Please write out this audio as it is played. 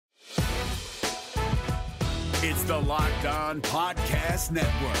It's the Locked On Podcast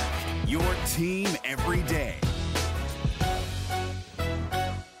Network, your team every day.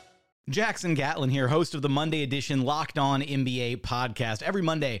 Jackson Gatlin here, host of the Monday edition Locked On NBA podcast. Every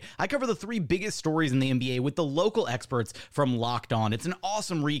Monday, I cover the three biggest stories in the NBA with the local experts from Locked On. It's an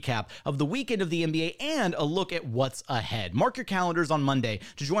awesome recap of the weekend of the NBA and a look at what's ahead. Mark your calendars on Monday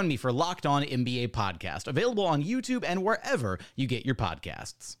to join me for Locked On NBA podcast, available on YouTube and wherever you get your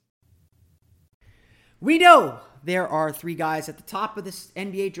podcasts. We know there are three guys at the top of this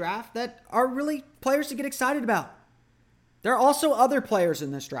NBA draft that are really players to get excited about. There are also other players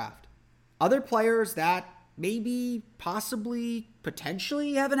in this draft. Other players that maybe, possibly,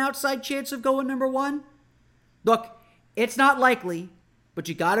 potentially have an outside chance of going number one. Look, it's not likely, but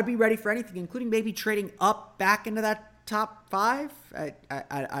you got to be ready for anything, including maybe trading up back into that top five. I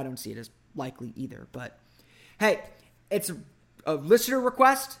don't see it as likely either. But hey, it's a listener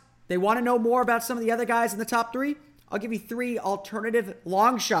request. They want to know more about some of the other guys in the top three. I'll give you three alternative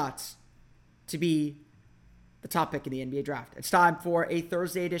long shots to be the top pick in the NBA draft. It's time for a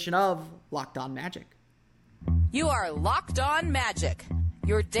Thursday edition of Locked On Magic. You are Locked On Magic,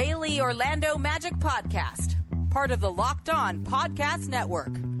 your daily Orlando Magic podcast, part of the Locked On Podcast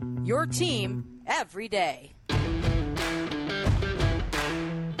Network, your team every day.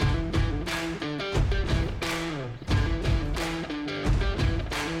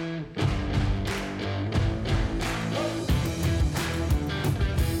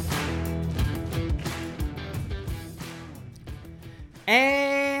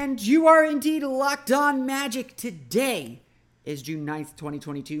 And you are indeed Locked On Magic. Today is June 9th,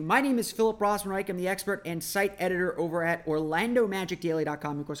 2022. My name is Philip Rossman-Reich. I'm the expert and site editor over at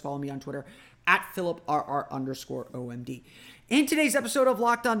OrlandoMagicDaily.com. Of course, follow me on Twitter at PhilipRR_OMD. In today's episode of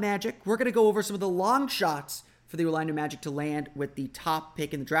Locked On Magic, we're going to go over some of the long shots for the Orlando Magic to land with the top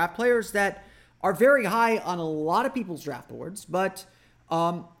pick in the draft. Players that are very high on a lot of people's draft boards, but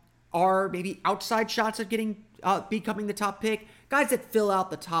are maybe outside shots of becoming the top pick. Guys that fill out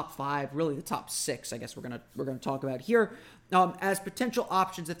the top five, really the top six, I guess we're gonna talk about here, as potential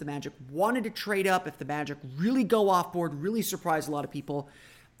options if the Magic wanted to trade up, if the Magic really go off board, really surprise a lot of people.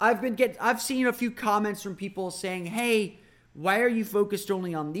 I've seen a few comments from people saying, "Hey, why are you focused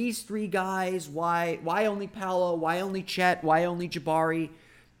only on these three guys? Why only Paolo? Why only Chet? Why only Jabari?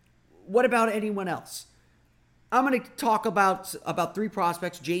 What about anyone else?" I'm going to talk about three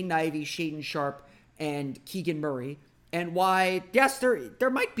prospects: Jaden Ivey, Shaedon Sharpe, and Keegan Murray. And why, yes, there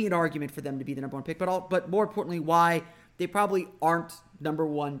might be an argument for them to be the number one pick, but more importantly, why they probably aren't number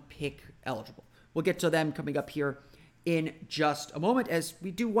one pick eligible. We'll get to them coming up here in just a moment, as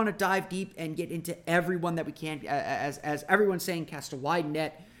we do want to dive deep and get into everyone that we can, as everyone's saying, cast a wide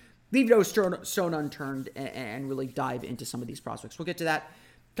net, leave no stone unturned, and really dive into some of these prospects. We'll get to that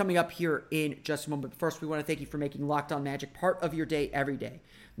coming up here in just a moment. But first, we want to thank you for making Locked On Magic part of your day every day.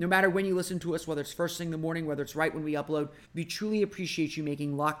 No matter when you listen to us, whether it's first thing in the morning, whether it's right when we upload, we truly appreciate you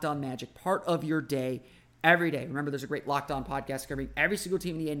making Locked On Magic part of your day every day. Remember, there's a great Locked On podcast covering every single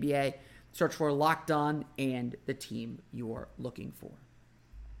team in the NBA. Search for Locked On and the team you're looking for.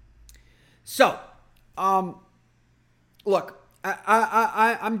 So, look,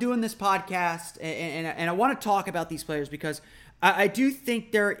 I'm doing this podcast, and I want to talk about these players because I do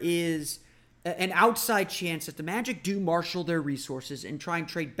think there is an outside chance that the Magic do marshal their resources and try and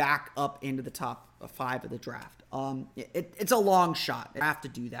trade back up into the top five of the draft. It's a long shot. I have to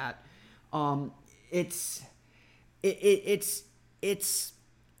do that. There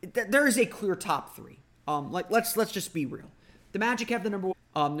is a clear top three. Let's just be real. The Magic have the number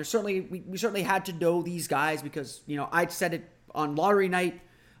one. There's certainly we certainly had to know these guys because I said it on lottery night.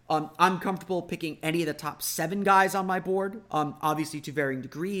 I'm comfortable picking any of the top 7 guys on my board. Obviously to varying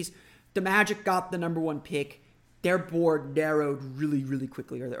degrees. The Magic got the number one pick. Their board narrowed really, really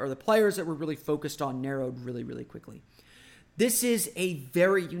quickly, or the players that were really focused on narrowed really, really quickly. This is a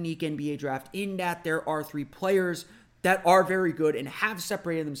very unique NBA draft in that there are 3 players that are very good and have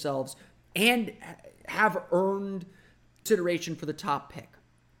separated themselves and have earned consideration for the top pick.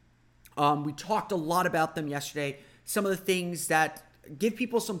 We talked a lot about them yesterday. Some of the things that give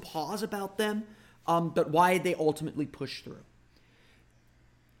people some pause about them, but why they ultimately push through.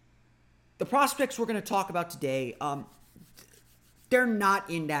 The prospects we're going to talk about today, they're not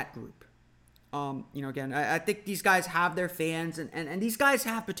in that group. Again, I think these guys have their fans, and these guys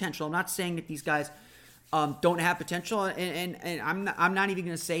have potential. I'm not saying that these guys don't have potential, and I'm not even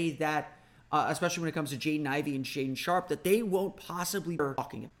going to say that, especially when it comes to Jaden Ivey and Shaedon Sharpe, that they won't possibly be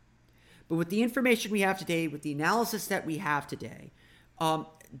talking about. But with the information we have today, with the analysis that we have today,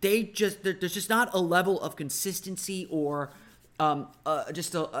 there's just not a level of consistency or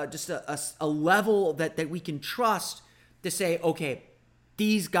just a level that we can trust to say, okay,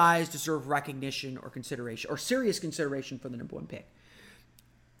 these guys deserve recognition or consideration or serious consideration for the number one pick.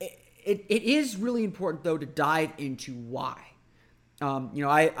 It is really important, though, to dive into why. I'm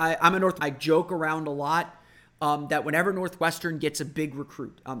I joke around a lot that whenever Northwestern gets a big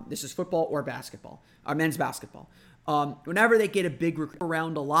recruit, this is football or basketball, or men's basketball, whenever they get a big recruit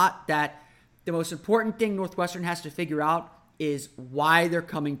around a lot, that the most important thing Northwestern has to figure out is why they're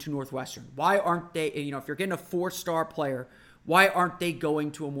coming to Northwestern. Why aren't they, if you're getting a 4-star player, why aren't they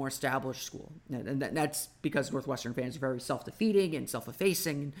going to a more established school? And that's because Northwestern fans are very self-defeating and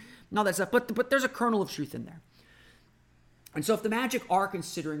self-effacing and all that stuff. But there's a kernel of truth in there. And so if the Magic are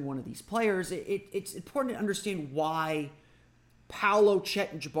considering one of these players, it's important to understand why Paolo,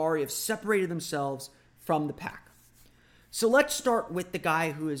 Chet, and Jabari have separated themselves from the pack. So let's start with the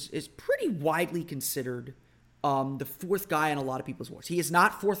guy who is pretty widely considered the fourth guy on a lot of people's boards. He is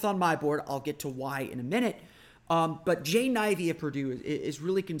not fourth on my board. I'll get to why in a minute. But Jaden Ivey of Purdue is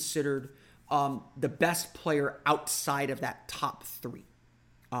really considered the best player outside of that top 3.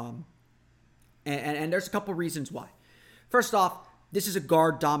 And there's a couple reasons why. First off, this is a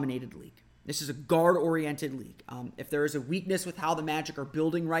guard-dominated league. This is a guard-oriented league. If there is a weakness with how the Magic are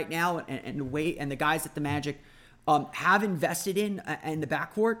building right now and the way and the guys that the Magic have invested in the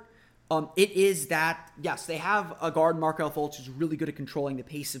backcourt, it is that, yes, they have a guard, Markelle Fultz, who's really good at controlling the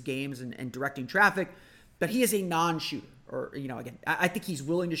pace of games and directing traffic, but he is a non-shooter. Or, again, I think he's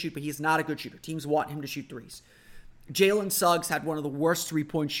willing to shoot, but he's not a good shooter. Teams want him to shoot threes. Jalen Suggs had one of the worst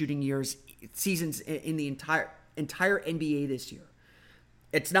three-point shooting seasons in the entire NBA this year.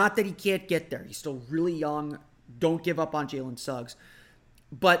 It's not that he can't get there. He's still really young. Don't give up on Jalen Suggs.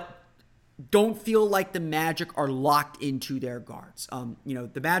 But don't feel like the Magic are locked into their guards.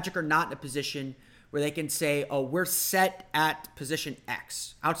 The Magic are not in a position where they can say, oh, we're set at position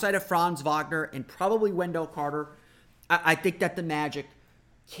X. Outside of Franz Wagner and probably Wendell Carter, I think that the Magic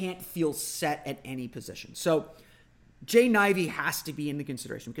can't feel set at any position. So Jaden Ivey has to be in the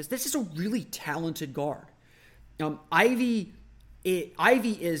consideration because this is a really talented guard. Ivey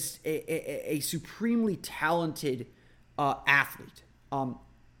is a supremely talented athlete.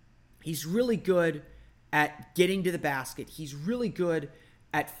 He's really good at getting to the basket. He's really good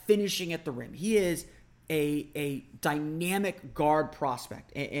at finishing at the rim. He is a dynamic guard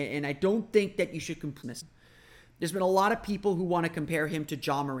prospect, and I don't think that you should miss him. There's been a lot of people who want to compare him to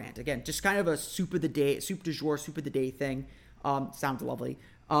Ja Morant. Again, just kind of a soup du jour, soup of the day thing. Sounds lovely.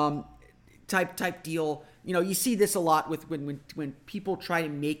 Type deal. You see this a lot with when people try to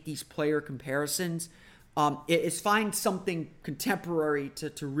make these player comparisons. Is find something contemporary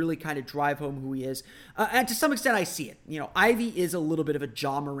to really kind of drive home who he is. And to some extent, I see it. Ivey is a little bit of a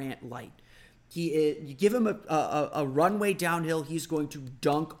Ja Morant light. You give him a runway downhill, he's going to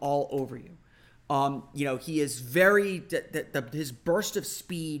dunk all over you. He is his burst of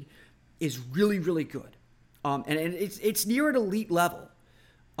speed is really, really good. And it's near an elite level.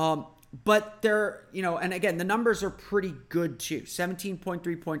 But they're, and again, the numbers are pretty good too.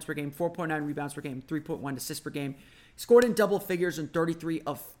 17.3 points per game, 4.9 rebounds per game, 3.1 assists per game. Scored in double figures in 33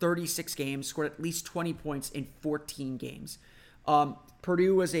 of 36 games. Scored at least 20 points in 14 games.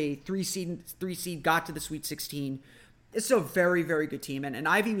 Purdue was a three seed, got to the Sweet 16. This is a very, very good team. And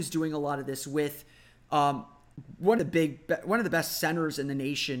Ivey was doing a lot of this with one of the best centers in the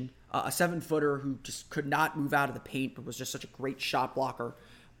nation, a 7-footer who just could not move out of the paint, but was just such a great shot blocker.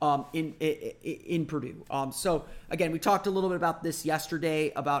 In Purdue. So again, we talked a little bit about this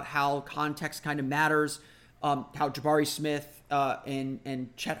yesterday about how context kind of matters, how Jabari Smith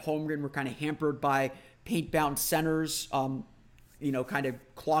and Chet Holmgren were kind of hampered by paint-bound centers, kind of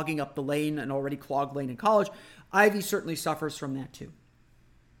clogging up the lane, an already clogged lane in college. Ivey certainly suffers from that too.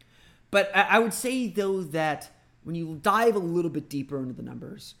 But I would say, though, that when you dive a little bit deeper into the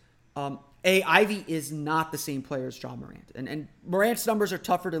numbers, Ivey is not the same player as Ja Morant. And Morant's numbers are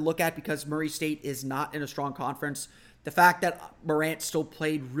tougher to look at because Murray State is not in a strong conference. The fact that Morant still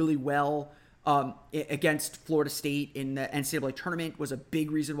played really well against Florida State in the NCAA tournament was a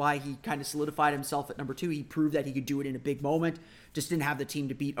big reason why he kind of solidified himself at number 2. He proved that he could do it in a big moment. Just didn't have the team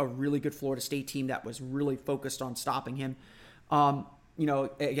to beat a really good Florida State team that was really focused on stopping him.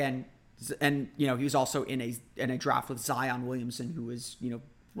 Again, and he was also in a draft with Zion Williamson, who was,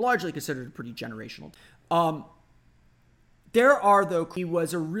 largely considered pretty generational. He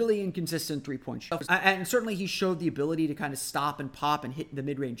was a really inconsistent three-point shooter. And certainly he showed the ability to kind of stop and pop and hit the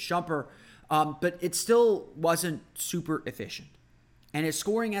mid-range jumper, but it still wasn't super efficient. And his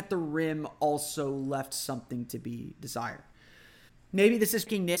scoring at the rim also left something to be desired. maybe this is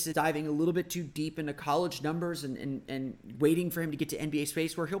diving a little bit too deep into college numbers and waiting for him to get to NBA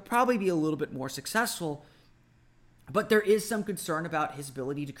space where he'll probably be a little bit more successful. But there is some concern about his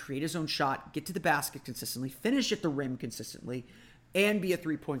ability to create his own shot, get to the basket consistently, finish at the rim consistently, and be a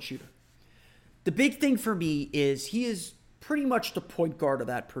three-point shooter. The big thing for me is he is pretty much the point guard of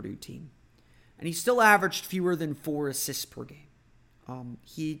that Purdue team. And he still averaged fewer than 4 assists per game.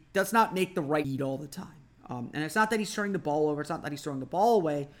 He does not make the right read all the time. And it's not that he's turning the ball over. It's not that he's throwing the ball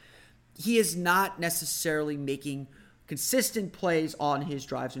away. He is not necessarily making consistent plays on his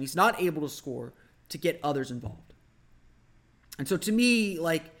drives when he's not able to score to get others involved. And so to me,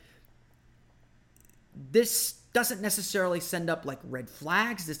 like, this doesn't necessarily send up like red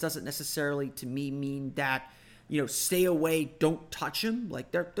flags. This doesn't necessarily, to me, mean that, stay away, don't touch him.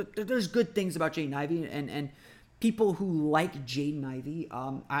 Like, there's good things about Jaden Ivey, and people who like Jaden Ivey,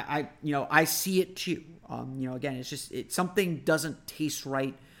 I see it too. Again, it's something doesn't taste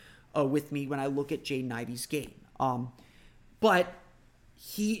right with me when I look at Jaden Ivey's game. But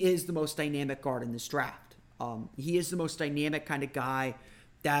he is the most dynamic guard in this draft. He is the most dynamic kind of guy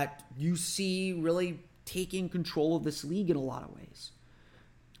that you see really taking control of this league in a lot of ways.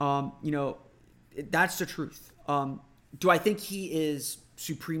 That's the truth. Do I think he is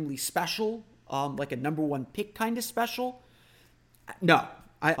supremely special? Like a number one pick kind of special? No.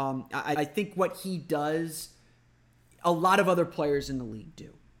 I think what he does, a lot of other players in the league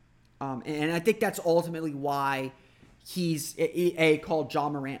do. And I think that's ultimately why he's called Ja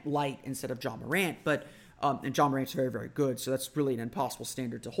Morant light instead of Ja Morant. But and Ja Morant's very, very good, so that's really an impossible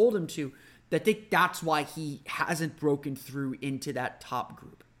standard to hold him to. I think that's why he hasn't broken through into that top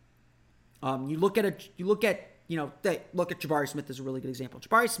group. Look at Jabari Smith as a really good example.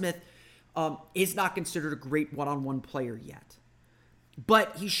 Jabari Smith is not considered a great one-on-one player yet,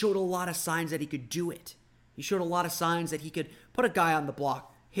 but he showed a lot of signs that he could do it. He showed a lot of signs that he could put a guy on the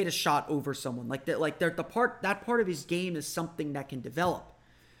block, hit a shot over someone. That part of his game is something that can develop.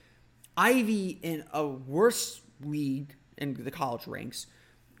 Ivey, in a worse league in the college ranks,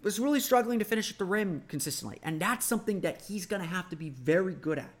 was really struggling to finish at the rim consistently. And that's something that he's going to have to be very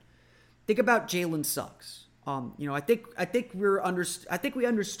good at. Think about Jalen Suggs. I think we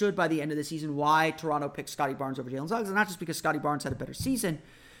understood by the end of the season why Toronto picked Scotty Barnes over Jalen Suggs, and not just because Scotty Barnes had a better season.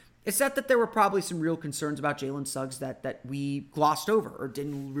 It's that there were probably some real concerns about Jalen Suggs that we glossed over or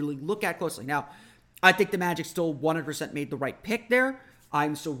didn't really look at closely. Now, I think the Magic still 100% made the right pick there.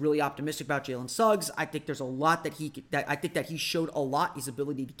 I'm still really optimistic about Jalen Suggs. I think there's a lot that he showed a lot. His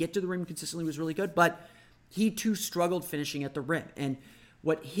ability to get to the rim consistently was really good, but he too struggled finishing at the rim. And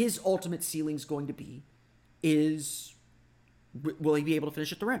what his ultimate ceiling is going to be is, will he be able to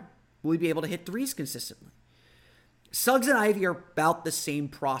finish at the rim? Will he be able to hit threes consistently? Suggs and Ivey are about the same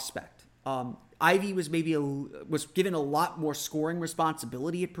prospect. Ivey was given a lot more scoring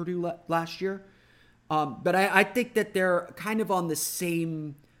responsibility at Purdue last year. But I think that they're kind of on the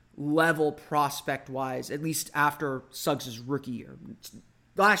same level prospect-wise, at least after Suggs' rookie year.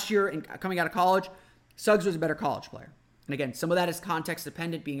 Last year, and coming out of college, Suggs was a better college player. And again, some of that is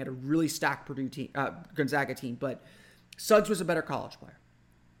context-dependent, being at a really stacked Purdue team, Gonzaga team, but Suggs was a better college player.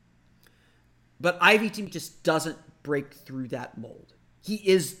 But Ivey team just doesn't break through that mold. He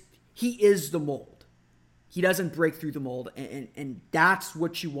is the mold. He doesn't break through the mold, and that's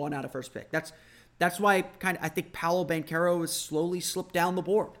what you want out of first pick. That's why I think Paolo Banchero has slowly slipped down the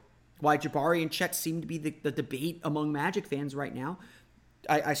board. Why Jabari and Chet seem to be the debate among Magic fans right now.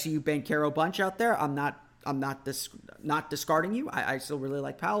 I see you Banchero bunch out there. I'm not discarding you. I still really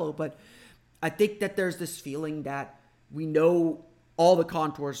like Paolo, but I think that there's this feeling that we know all the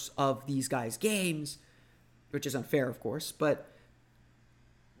contours of these guys' games, which is unfair, of course, but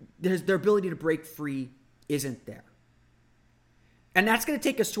their ability to break free isn't there. And that's going to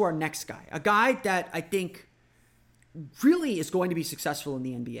take us to our next guy, a guy that I think really is going to be successful in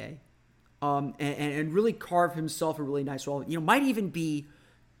the NBA, and really carve himself a really nice role. Might even be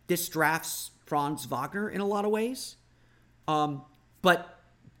this draft's Franz Wagner in a lot of ways, but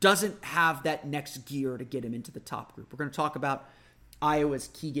doesn't have that next gear to get him into the top group. We're going to talk about Iowa's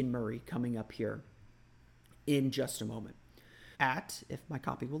Keegan Murray coming up here in just a moment. If my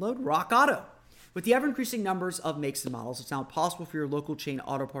copy will load, Rock Auto. With the ever-increasing numbers of makes and models, it's now possible for your local chain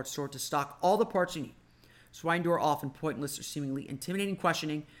auto parts store to stock all the parts you need. So why endure often pointless or seemingly intimidating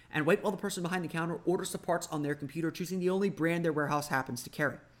questioning and wait while the person behind the counter orders the parts on their computer, choosing the only brand their warehouse happens to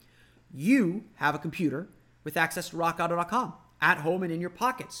carry? You have a computer with access to rockauto.com at home and in your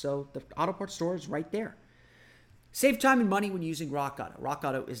pocket, so the auto parts store is right there. Save time and money when using Rock Auto. Rock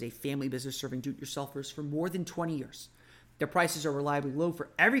Auto is a family business serving do-it-yourselfers for more than 20 years. Their prices are reliably low for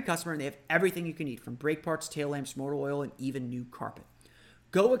every customer, and they have everything you can need, from brake parts, tail lamps, motor oil, and even new carpet.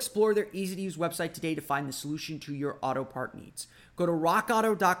 Go explore their easy-to-use website today to find the solution to your auto part needs. Go to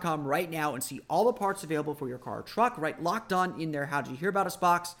rockauto.com right now and see all the parts available for your car or truck. Write Locked On in their How Did You Hear About Us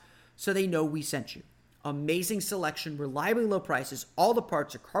box so they know we sent you. Amazing selection, reliably low prices, all the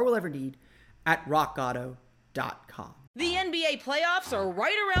parts your car will ever need at rockauto.com. The NBA playoffs are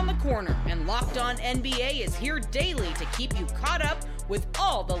right around the corner, and Locked On NBA is here daily to keep you caught up with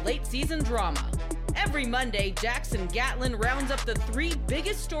all the late season drama. Every Monday, Jackson Gatlin rounds up the 3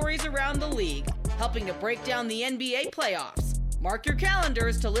 biggest stories around the league, helping to break down the NBA playoffs. Mark your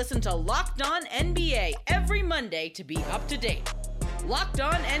calendars to listen to Locked On NBA every Monday to be up to date. Locked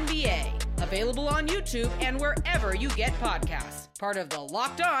On NBA, available on YouTube and wherever you get podcasts. Part of the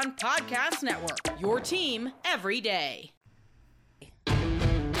Locked On Podcast Network, your team every day.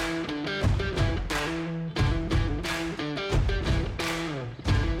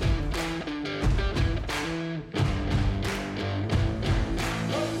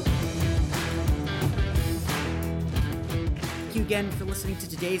 Thank you again for listening to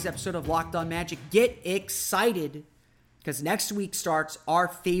today's episode of Locked On Magic. Get excited, because next week starts our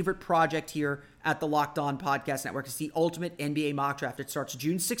favorite project here at the Locked On Podcast Network. It's the Ultimate NBA Mock Draft. It starts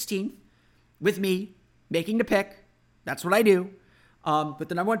June 16th with me making the pick. That's what I do. With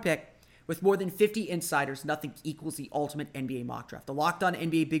the number 1 pick. With more than 50 insiders, nothing equals the Ultimate NBA Mock Draft. The Locked On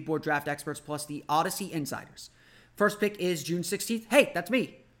NBA Big Board Draft experts plus the Odyssey insiders. First pick is June 16th. Hey, that's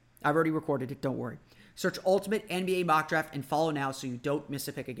me. I've already recorded it. Don't worry. Search Ultimate NBA Mock Draft and follow now so you don't miss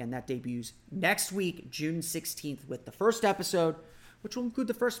a pick again. That debuts next week, June 16th, with the first episode, which will include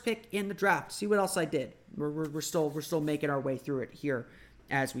the first pick in the draft. See what else I did. We're still making our way through it here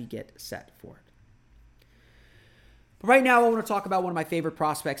as we get set for it. But right now, I want to talk about one of my favorite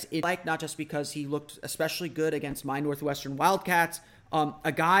prospects. Not just because he looked especially good against my Northwestern Wildcats,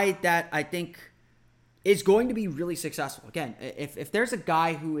 a guy that I think is going to be really successful. Again, if there's a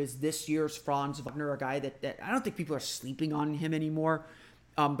guy who is this year's Franz Wagner, a guy that I don't think people are sleeping on him anymore,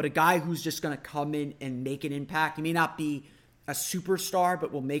 but a guy who's just going to come in and make an impact. He may not be a superstar,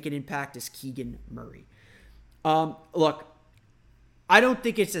 but will make an impact, is Keegan Murray. Look, I don't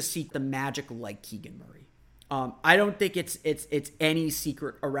think it's a secret the Magic like Keegan Murray. I don't think it's any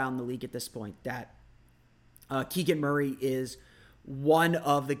secret around the league at this point that Keegan Murray is one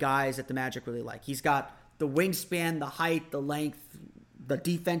of the guys that the Magic really like. He's got the wingspan, the height, the length, the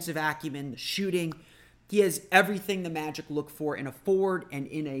defensive acumen, the shooting. He has everything the Magic look for in a forward and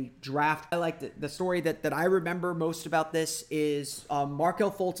in a draft. I like the story that I remember most about this is Markelle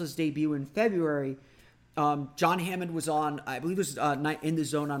Fultz's debut in February. John Hammond was on, I believe it was In the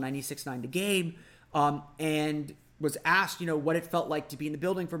Zone on 96.9 The Game, and was asked, what it felt like to be in the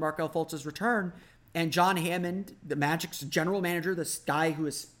building for Markelle Fultz's return. And John Hammond, the Magic's general manager, this guy who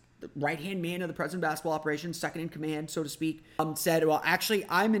is the right-hand man of the president of basketball operations, second in command, so to speak, said, well, actually,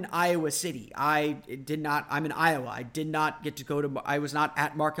 I'm in Iowa City. I'm in Iowa. I did not get to go to, I was not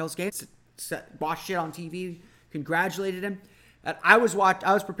at Markelle's game. Watched it on TV, congratulated him. And I was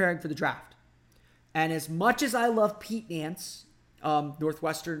preparing for the draft. And as much as I love Pete Nance,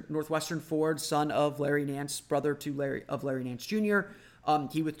 Northwestern forward, son of Larry Nance, brother to Larry Nance Jr.,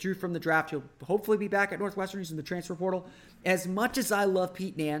 he withdrew from the draft. He'll hopefully be back at Northwestern. He's in the transfer portal. As much as I love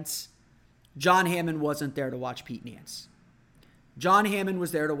Pete Nance, John Hammond wasn't there to watch Pete Nance. John Hammond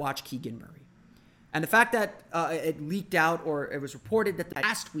was there to watch Keegan Murray. And the fact that it leaked out, or it was reported that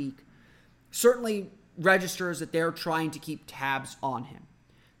last week, certainly registers that they're trying to keep tabs on him.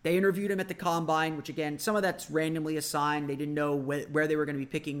 They interviewed him at the Combine, which again, some of that's randomly assigned. They didn't know where they were going to be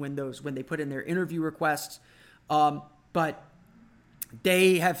picking when they put in their interview requests. But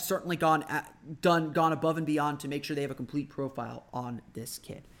they have certainly gone above and beyond to make sure they have a complete profile on this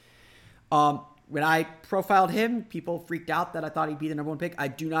kid. When I profiled him, people freaked out that I thought he'd be the number 1 pick. I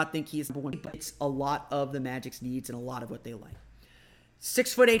do not think he is number 1, but it's a lot of the Magic's needs and a lot of what they like.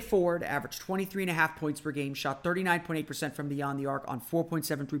 6'8" forward, averaged 23.5 points per game, shot 39.8% from beyond the arc on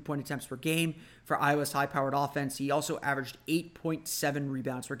 4.7 three-point attempts per game for Iowa's high-powered offense. He also averaged 8.7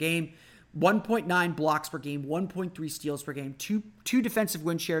 rebounds per game, 1.9 blocks per game, 1.3 steals per game, two defensive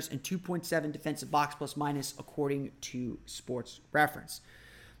win shares, and 2.7 defensive box plus minus, according to Sports Reference.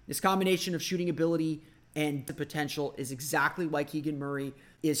 This combination of shooting ability and the potential is exactly why Keegan Murray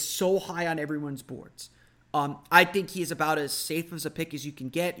is so high on everyone's boards. I think he is about as safe as a pick as you can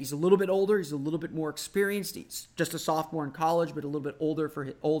get. He's a little bit older. He's a little bit more experienced. He's just a sophomore in college, but a little bit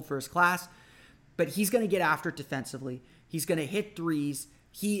old for his class. But he's going to get after it defensively. He's going to hit threes.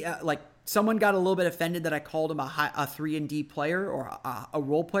 Someone got a little bit offended that I called him a 3-and-D player or a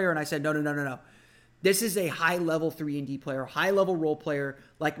role player, and I said, no. This is a high-level 3-and-D player, high-level role player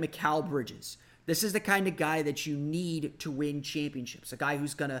like Mikal Bridges. This is the kind of guy that you need to win championships, a guy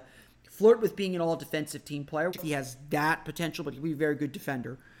who's going to flirt with being an all-defensive team player. He has that potential, but he'll be a very good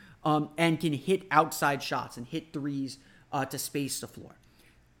defender, and can hit outside shots and hit threes to space the floor.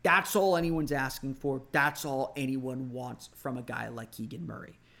 That's all anyone's asking for. That's all anyone wants from a guy like Keegan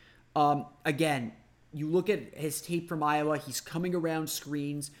Murray. Again, you look at his tape from Iowa. He's coming around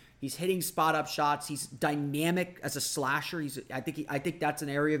screens. He's hitting spot-up shots. He's dynamic as a slasher. I think that's an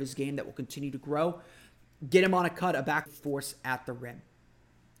area of his game that will continue to grow. Get him on a cut, a back force at the rim.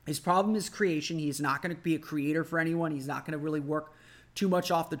 His problem is creation. He is not going to be a creator for anyone. He's not going to really work too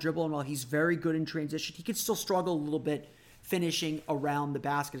much off the dribble. And while he's very good in transition, he can still struggle a little bit finishing around the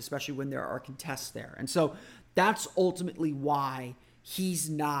basket, especially when there are contests there. And so that's ultimately why he's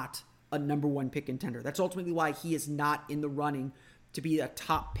not a number one pick contender. That's ultimately why he is not in the running to be a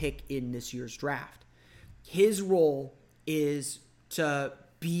top pick in this year's draft. His role is to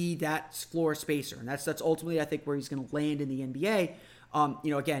be that floor spacer, and that's ultimately, I think, where he's going to land in the NBA.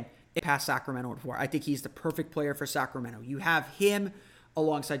 Again, past Sacramento before. I think he's the perfect player for Sacramento. You have him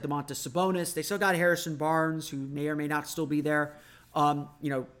alongside Domantas Sabonis. They still got Harrison Barnes, who may or may not still be there.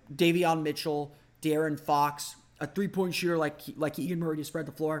 Davion Mitchell, De'Aaron Fox, a three-point shooter like Keegan Murray to spread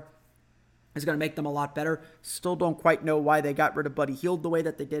the floor is going to make them a lot better. Still don't quite know why they got rid of Buddy Hield the way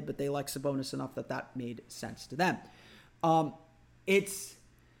that they did, but they like Sabonis enough that made sense to them.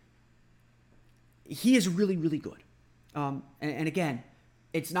 He is really, really good. And again,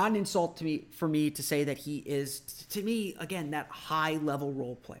 it's not an insult for me to say that he is, to me, again, that high-level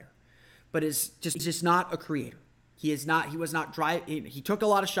role player, but is just not a creator. He was not driving. He took a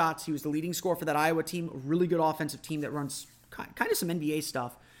lot of shots. He was the leading scorer for that Iowa team, a really good offensive team that runs kind of some NBA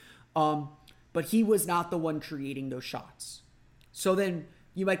stuff. But he was not the one creating those shots. So then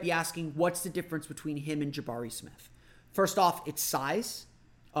you might be asking, what's the difference between him and Jabari Smith? First off, it's size.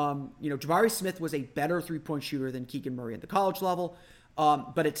 Jabari Smith was a better three-point shooter than Keegan Murray at the college level,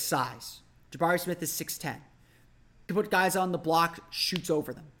 but it's size. Jabari Smith is 6'10". To put guys on the block, shoots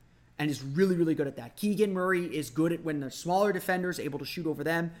over them, and is really, really good at that. Keegan Murray is good at when the smaller defenders able to shoot over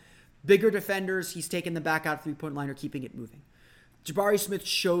them. Bigger defenders, he's taking them back out three-point line or keeping it moving. Jabari Smith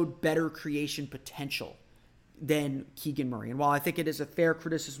showed better creation potential than Keegan Murray. And while I think it is a fair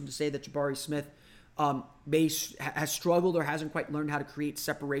criticism to say that Jabari Smith has struggled or hasn't quite learned how to create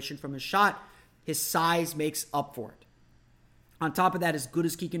separation from his shot, his size makes up for it. On top of that, as good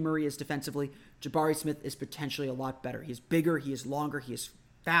as Keegan Murray is defensively, Jabari Smith is potentially a lot better. He is bigger, he is longer, he is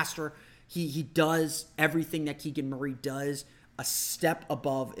faster. He does everything that Keegan Murray does, a step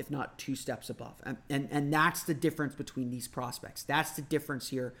above, if not 2 steps above. And that's the difference between these prospects. That's the difference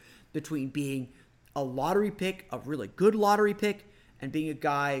here between being a lottery pick, a really good lottery pick, and being a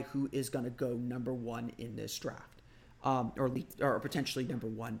guy who is going to go number one in this draft, or potentially number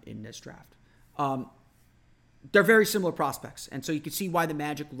one in this draft. They're very similar prospects, and so you can see why the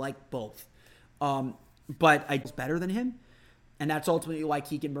Magic like both. But I was better than him, and that's ultimately why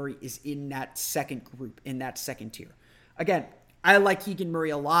Keegan Murray is in that second group, in that second tier. Again, I like Keegan Murray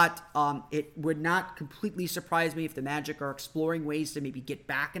a lot. It would not completely surprise me if the Magic are exploring ways to maybe get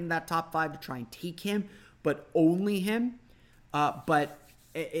back into that top 5 to try and take him, but only him. But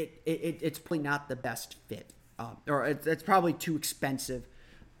it's probably not the best fit, or it's probably too expensive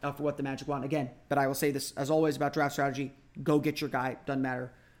for what the Magic want. Again, but I will say this, as always, about draft strategy: go get your guy. Doesn't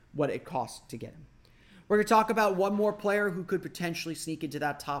matter what it costs to get him. We're going to talk about one more player who could potentially sneak into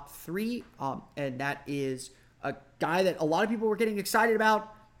that top 3, and that is a guy that a lot of people were getting excited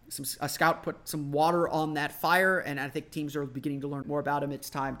about. A scout put some water on that fire, and I think teams are beginning to learn more about him. It's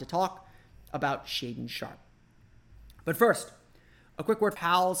time to talk about Shaedon Sharpe. But first, a quick word,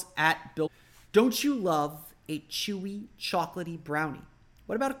 pals at Built. Don't you love a chewy, chocolatey brownie?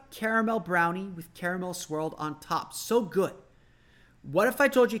 What about a caramel brownie with caramel swirled on top? So good. What if I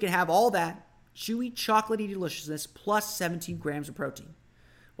told you could have all that chewy, chocolatey deliciousness plus 17 grams of protein?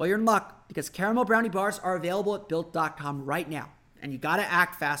 Well, you're in luck, because caramel brownie bars are available at Built.com right now. And you got to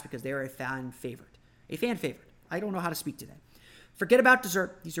act fast because they are a fan favorite. A fan favorite. I don't know how to speak today. Forget about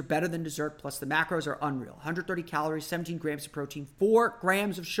dessert. These are better than dessert, plus the macros are unreal. 130 calories, 17 grams of protein, 4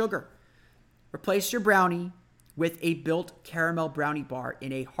 grams of sugar. Replace your brownie with a Built caramel brownie bar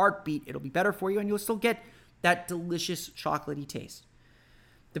in a heartbeat. It'll be better for you, and you'll still get that delicious chocolatey taste.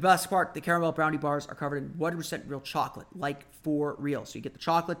 The best part, the caramel brownie bars are covered in 100% real chocolate, like for real. So you get the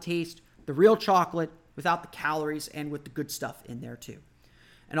chocolate taste, the real chocolate, without the calories, and with the good stuff in there too.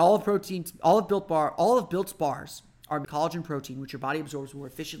 And all of Built's bars are collagen protein, which your body absorbs more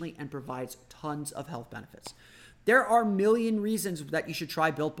efficiently and provides tons of health benefits. There are a million reasons that you should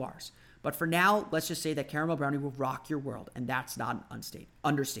try Built bars, But for now, let's just say that Caramel Brownie will rock your world, and that's not an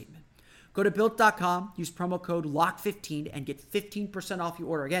understatement. Go to Built.com, use promo code LOCK15 and get 15% off your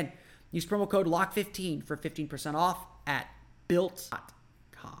order. Again, use promo code LOCK15 for 15% off at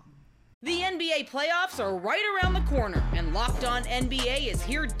Built.com. The NBA playoffs are right around the corner, and Locked On NBA is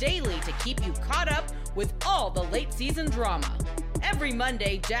here daily to keep you caught up with all the late season drama. Every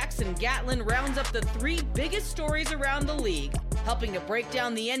Monday, Jackson Gatlin rounds up the 3 biggest stories around the league, helping to break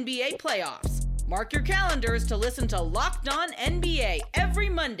down the NBA playoffs. Mark your calendars to listen to Locked On NBA every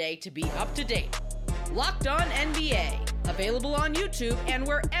Monday to be up to date. Locked On NBA, available on YouTube and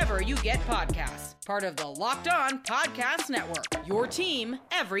wherever you get podcasts. Part of the Locked On Podcast Network, your team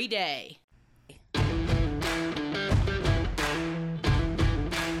every day.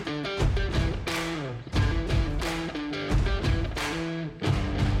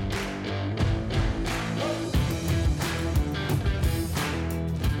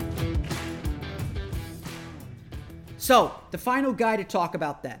 So, the final guy to talk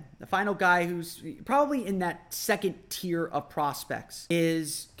about then, the final guy who's probably in that second tier of prospects,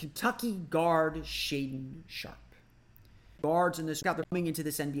 is Kentucky guard Shaedon Sharpe. Guards in this coming into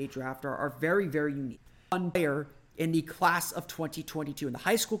this NBA draft are very, very unique. One player in the class of 2022, in the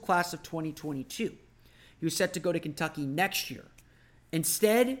high school class of 2022. He was set to go to Kentucky next year.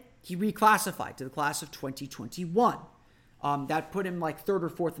 Instead, he reclassified to the class of 2021. That put him like 3rd or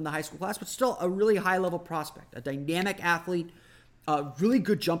 4th in the high school class, but still a really high-level prospect, a dynamic athlete, really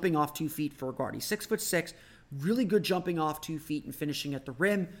good jumping off 2 feet for a guard. He's 6'6", really good jumping off 2 feet and finishing at the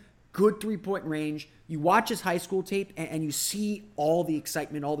rim, good three-point range. You watch his high school tape and you see all the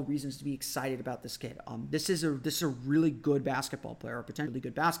excitement, all the reasons to be excited about this kid. This is a really good basketball player, a potentially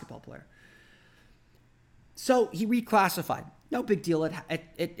good basketball player. So he reclassified. No big deal.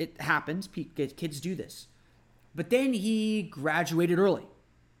 It happens. Kids do this. But then he graduated early.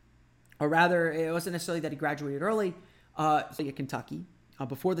 Or rather, it wasn't necessarily that he graduated early at Kentucky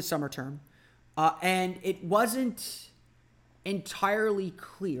before the summer term. And it wasn't entirely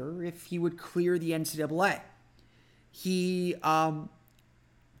clear if he would clear the NCAA. He got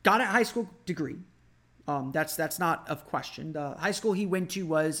a high school degree. That's not of question. The high school he went to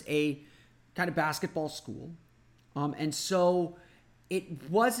was a kind of basketball school. And so it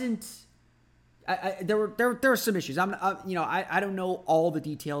wasn't... there were some issues. I don't know all the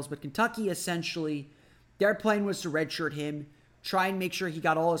details, but Kentucky essentially, their plan was to redshirt him, try and make sure he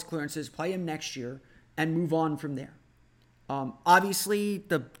got all his clearances, play him next year, and move on from there. Obviously,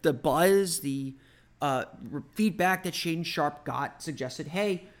 the buzz, the feedback that Shaedon Sharpe got suggested,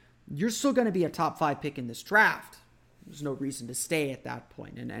 hey, you're still going to be a top 5 pick in this draft. There's no reason to stay at that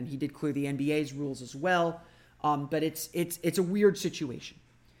point, and he did clear the NBA's rules as well. But it's a weird situation.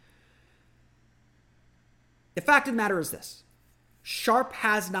 The fact of the matter is this. Sharpe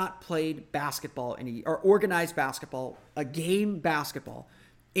has not played basketball or organized basketball, a game basketball,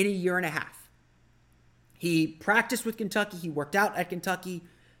 in a year and a half. He practiced with Kentucky. He worked out at Kentucky.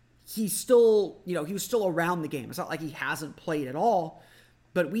 He was still around the game. It's not like he hasn't played at all,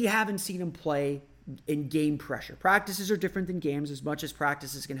 but we haven't seen him play in game pressure. Practices are different than games as much as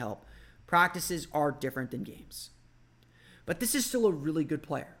practices can help. Practices are different than games. But this is still a really good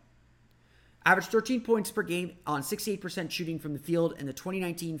player. Averaged 13 points per game on 68% shooting from the field in the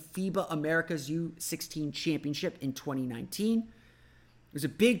 2019 FIBA Americas U16 Championship in 2019. It was a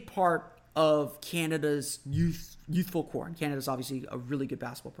big part of Canada's youthful core, and Canada's obviously a really good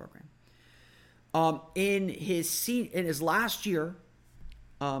basketball program. In his last year,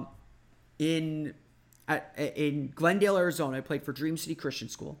 in Glendale, Arizona, he played for Dream City Christian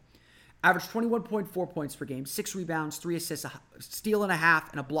School. Averaged 21.4 points per game, 6 rebounds, 3 assists, a steal and a half,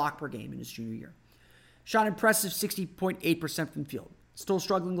 and a block per game in his junior year. Shot impressive 60.8% from the field. Still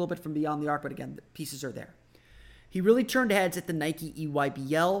struggling a little bit from beyond the arc, but again, the pieces are there. He really turned heads at the Nike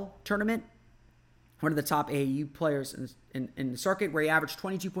EYBL tournament, one of the top AAU players in the circuit, where he averaged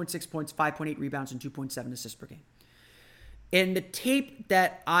 22.6 points, 5.8 rebounds, and 2.7 assists per game. In the tape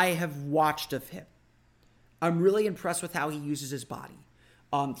that I have watched of him, I'm really impressed with how he uses his body.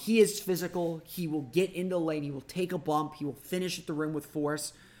 He is physical. He will get into the lane. He will take a bump. He will finish at the rim with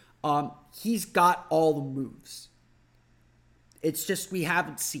force. He's got all the moves. It's just we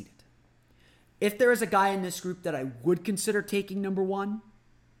haven't seen it. If there is a guy in this group that I would consider taking number 1,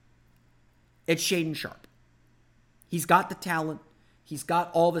 it's Shaedon Sharpe. He's got the talent. He's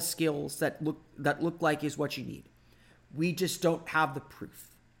got all the skills that look like is what you need. We just don't have the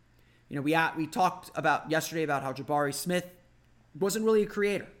proof. We talked about yesterday about how Jabari Smith wasn't really a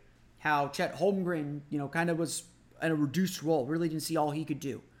creator. How Chet Holmgren, kind of was in a reduced role. Really didn't see all he could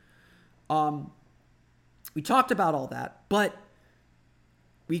do. We talked about all that, but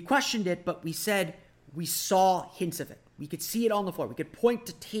We questioned it, but we said we saw hints of it. We could see it on the floor. We could point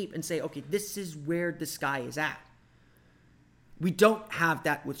to tape and say, okay, this is where this guy is at. We don't have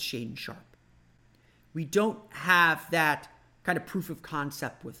that with Shaedon Sharpe. We don't have that kind of proof of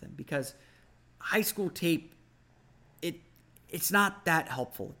concept with him because high school tape, it's not that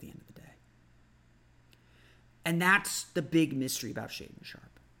helpful at the end of the day. And that's the big mystery about Shaedon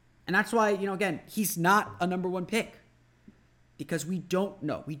Sharpe. And that's why, again, he's not a number one pick because we don't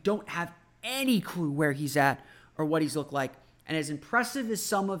know. We don't have any clue where he's at or what he's looked like. And as impressive as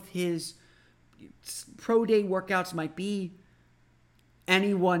some of his pro day workouts might be,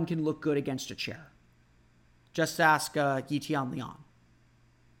 anyone can look good against a chair. Just ask Yitian Leon.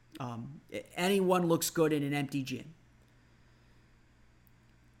 Anyone looks good in an empty gym.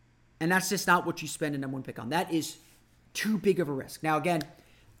 And that's just not what you spend a number one pick on. That is too big of a risk. Now, again,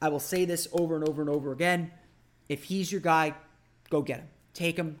 I will say this over and over and over again. If he's your guy, go get him.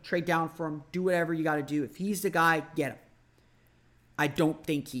 Take him, trade down for him, do whatever you got to do. If he's the guy, get him. I don't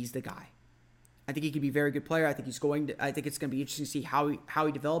think he's the guy. I think he could be a very good player. I think it's going to be interesting to see how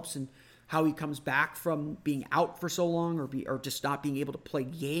he develops and how he comes back from being out for so long or just not being able to play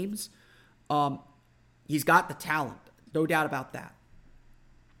games. He's got the talent, no doubt about that.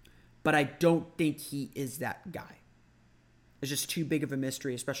 But I don't think he is that guy. It's just too big of a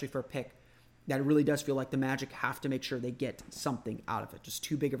mystery, especially for a pick that it really does feel like the Magic have to make sure they get something out of it. Just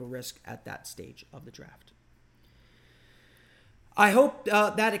too big of a risk at that stage of the draft. I hope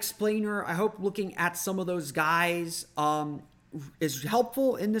that explainer, I hope looking at some of those guys is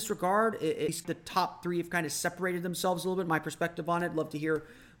helpful in this regard. It's the top three have kind of separated themselves a little bit. My perspective on it. Love to hear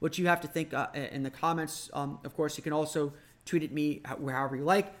what you have to think in the comments. Of course, you can also tweet at me however you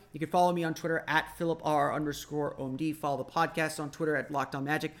like. You can follow me on Twitter at @PhilipR_OMD. Follow the podcast on Twitter at Locked On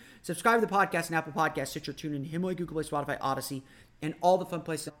Magic. Subscribe to the podcast on Apple Podcasts, Stitcher, TuneIn, Himalaya, Google Play, Spotify, Odyssey, and all the fun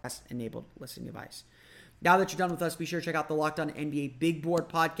places enabled listening device. Now that you're done with us, be sure to check out the Locked On NBA Big Board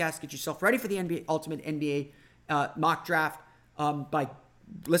podcast. Get yourself ready for the NBA Ultimate NBA mock draft by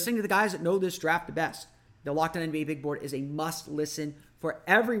listening to the guys that know this draft the best. The Locked On NBA Big Board is a must listen for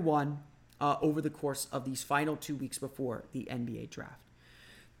everyone over the course of these final 2 weeks before the NBA draft.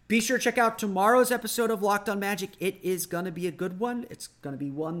 Be sure to check out tomorrow's episode of Locked On Magic. It is going to be a good one. It's going to be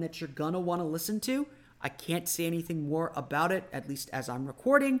one that you're going to want to listen to. I can't say anything more about it, at least as I'm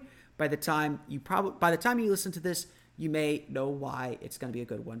recording. By the time you listen to this, you may know why it's going to be a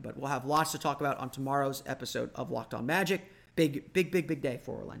good one. But we'll have lots to talk about on tomorrow's episode of Locked On Magic. Big day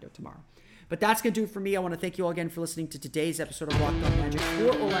for Orlando tomorrow. But that's going to do it for me. I want to thank you all again for listening to today's episode of Locked On Magic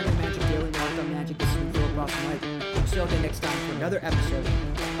for Orlando Magic Daily. Locked On Magic. This is Philip Ross and Mike. We'll see you again next time for another episode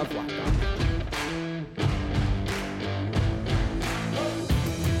of Locked On Magic.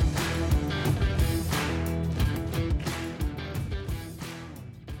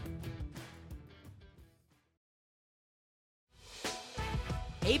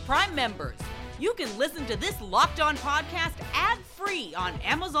 Hey, Prime members, you can listen to this Locked On podcast ad-free on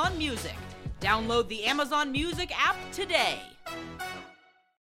Amazon Music. Download the Amazon Music app today.